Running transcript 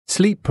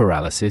Sleep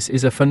paralysis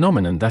is a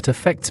phenomenon that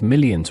affects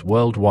millions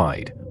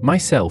worldwide,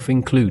 myself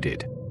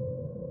included.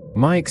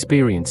 My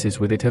experiences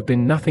with it have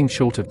been nothing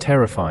short of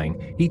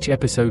terrifying, each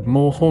episode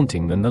more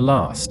haunting than the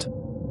last.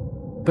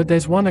 But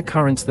there's one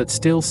occurrence that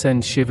still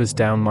sends shivers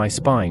down my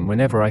spine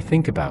whenever I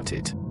think about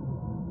it.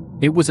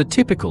 It was a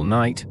typical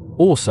night,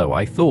 or so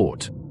I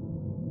thought.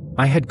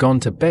 I had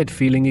gone to bed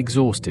feeling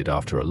exhausted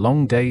after a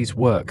long day's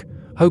work,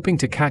 hoping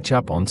to catch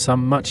up on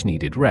some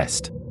much-needed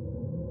rest.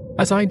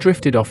 As I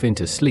drifted off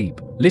into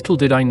sleep, little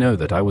did I know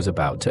that I was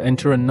about to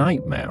enter a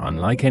nightmare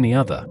unlike any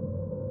other.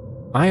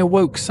 I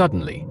awoke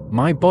suddenly,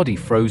 my body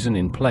frozen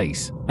in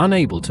place,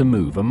 unable to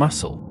move a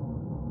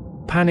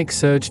muscle. Panic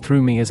surged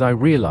through me as I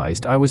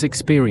realized I was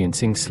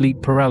experiencing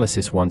sleep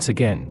paralysis once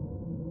again.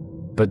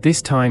 But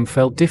this time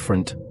felt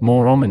different,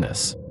 more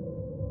ominous.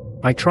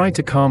 I tried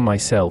to calm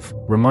myself,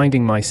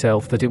 reminding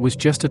myself that it was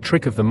just a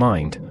trick of the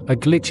mind, a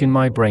glitch in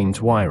my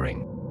brain's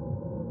wiring.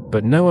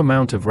 But no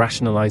amount of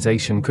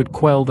rationalization could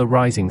quell the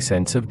rising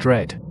sense of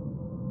dread.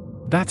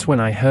 That's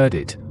when I heard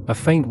it, a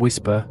faint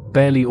whisper,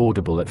 barely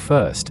audible at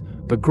first,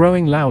 but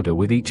growing louder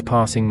with each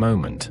passing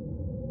moment.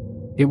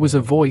 It was a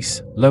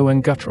voice, low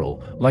and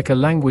guttural, like a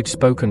language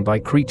spoken by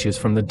creatures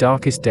from the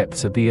darkest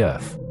depths of the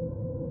earth.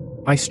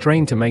 I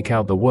strained to make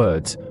out the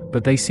words,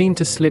 but they seemed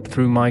to slip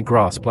through my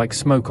grasp like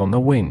smoke on the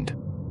wind.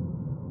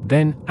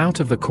 Then, out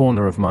of the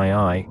corner of my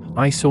eye,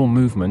 I saw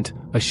movement,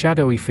 a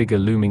shadowy figure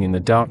looming in the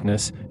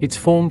darkness, its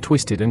form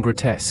twisted and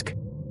grotesque.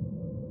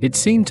 It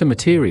seemed to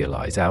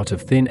materialize out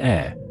of thin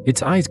air,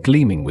 its eyes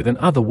gleaming with an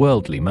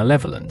otherworldly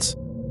malevolence.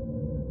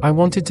 I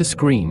wanted to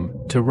scream,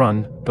 to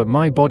run, but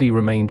my body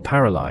remained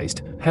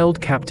paralyzed, held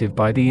captive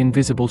by the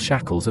invisible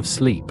shackles of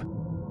sleep.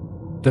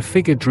 The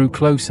figure drew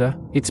closer,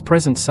 its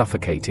presence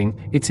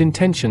suffocating, its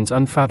intentions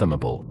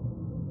unfathomable.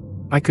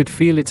 I could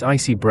feel its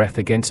icy breath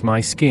against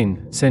my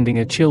skin, sending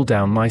a chill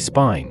down my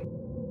spine.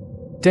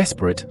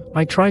 Desperate,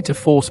 I tried to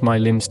force my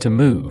limbs to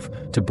move,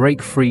 to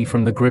break free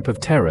from the grip of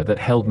terror that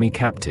held me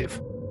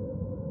captive.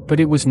 But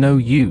it was no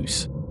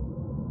use.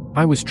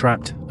 I was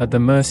trapped, at the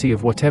mercy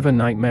of whatever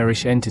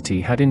nightmarish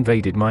entity had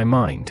invaded my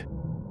mind.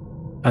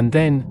 And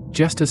then,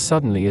 just as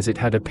suddenly as it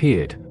had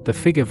appeared, the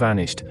figure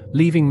vanished,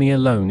 leaving me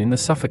alone in the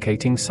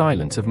suffocating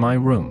silence of my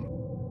room.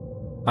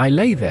 I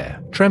lay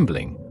there,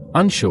 trembling,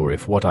 unsure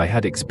if what I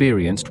had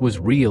experienced was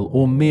real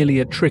or merely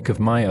a trick of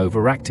my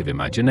overactive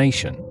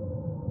imagination.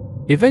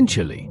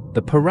 Eventually,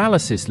 the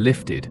paralysis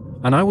lifted,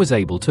 and I was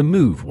able to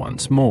move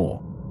once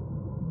more.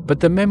 But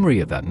the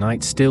memory of that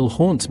night still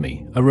haunts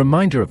me, a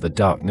reminder of the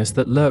darkness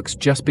that lurks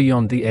just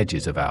beyond the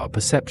edges of our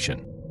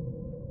perception.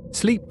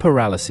 Sleep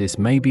paralysis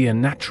may be a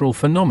natural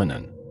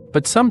phenomenon,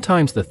 but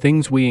sometimes the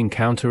things we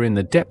encounter in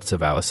the depths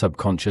of our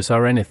subconscious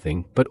are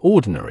anything but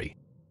ordinary.